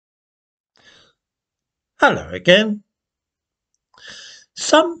Hello again.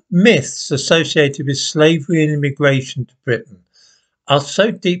 Some myths associated with slavery and immigration to Britain are so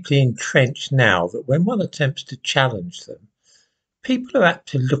deeply entrenched now that when one attempts to challenge them, people are apt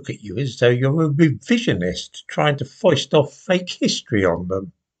to look at you as though you're a revisionist trying to foist off fake history on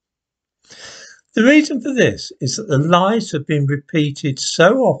them. The reason for this is that the lies have been repeated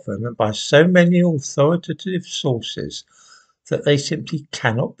so often and by so many authoritative sources that they simply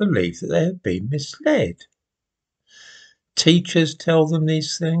cannot believe that they have been misled. Teachers tell them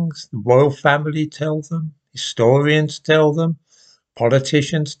these things, the royal family tell them, historians tell them,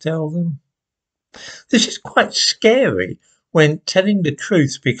 politicians tell them. This is quite scary when telling the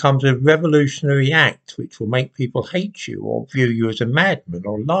truth becomes a revolutionary act which will make people hate you or view you as a madman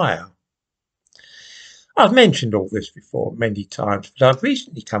or liar. I've mentioned all this before many times, but I've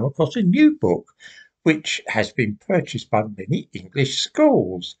recently come across a new book which has been purchased by many English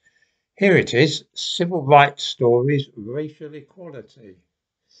schools. Here it is, Civil Rights Stories, Racial Equality.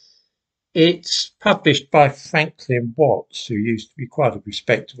 It's published by Franklin Watts, who used to be quite a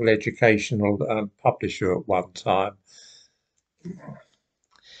respectable educational publisher at one time.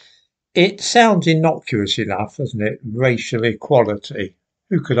 It sounds innocuous enough, doesn't it? Racial equality.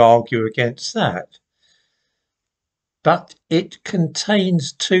 Who could argue against that? But it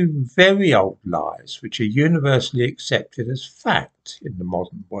contains two very old lies which are universally accepted as fact in the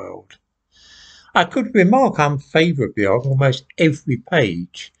modern world. I could remark unfavourably on almost every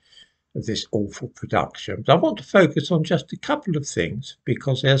page of this awful production, but I want to focus on just a couple of things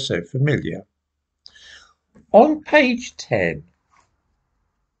because they're so familiar. On page 10,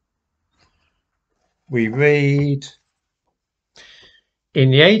 we read,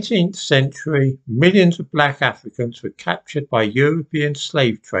 in the 18th century, millions of black Africans were captured by European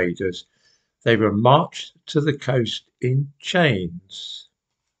slave traders. They were marched to the coast in chains.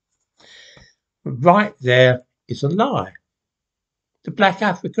 Right there is a lie. The black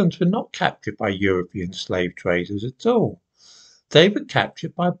Africans were not captured by European slave traders at all. They were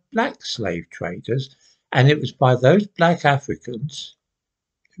captured by black slave traders, and it was by those black Africans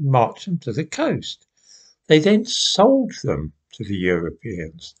who marched them to the coast. They then sold them to the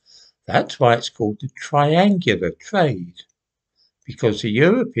Europeans. That's why it's called the triangular trade, because the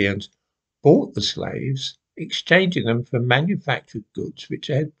Europeans bought the slaves, exchanging them for manufactured goods which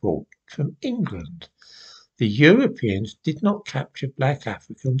they had brought from England. The Europeans did not capture black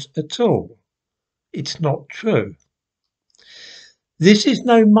Africans at all. It's not true. This is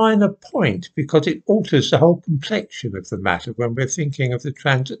no minor point because it alters the whole complexion of the matter when we're thinking of the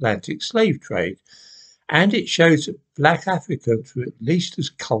transatlantic slave trade, and it shows that black Africans were at least as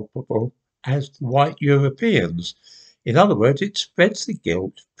culpable as the white Europeans. In other words, it spreads the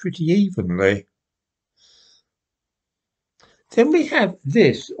guilt pretty evenly. Then we have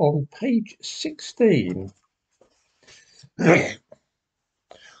this on page 16.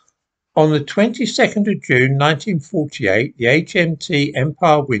 On the 22nd of June 1948, the HMT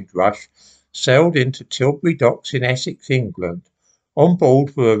Empire Windrush sailed into Tilbury Docks in Essex, England. On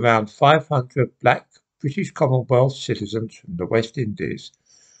board were around 500 black British Commonwealth citizens from the West Indies.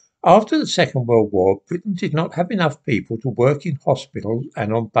 After the Second World War, Britain did not have enough people to work in hospitals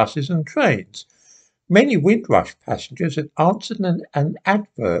and on buses and trains. Many Windrush passengers had answered an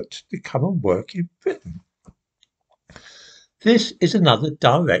advert to come and work in Britain. This is another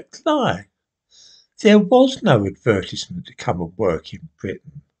direct lie. There was no advertisement to come and work in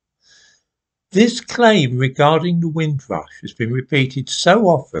Britain. This claim regarding the Windrush has been repeated so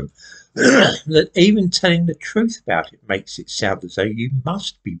often that even telling the truth about it makes it sound as though you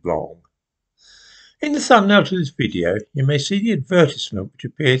must be wrong. In the thumbnail to this video, you may see the advertisement which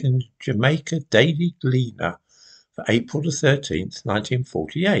appeared in the Jamaica Daily Gleaner for April the 13th,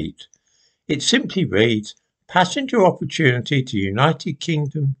 1948. It simply reads, passenger opportunity to United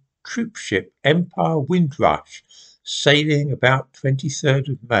Kingdom troopship Empire Windrush, sailing about 23rd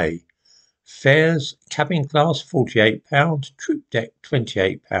of May. Fares, cabin class £48, troop deck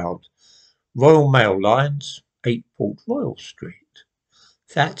 £28. Royal Mail Lines, 8 Port Royal Street.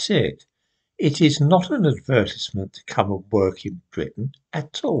 That's it. It is not an advertisement to come and work in Britain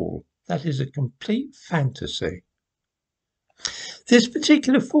at all. That is a complete fantasy. This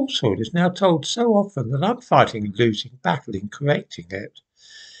particular falsehood is now told so often that I'm fighting a losing battle in correcting it.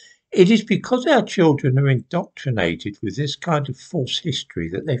 It is because our children are indoctrinated with this kind of false history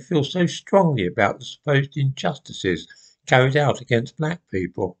that they feel so strongly about the supposed injustices carried out against black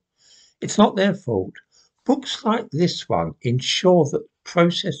people. It's not their fault. Books like this one ensure that the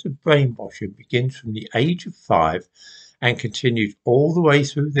process of brainwashing begins from the age of 5 and continues all the way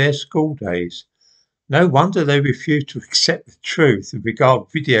through their school days. No wonder they refuse to accept the truth and regard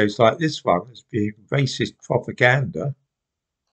videos like this one as being racist propaganda.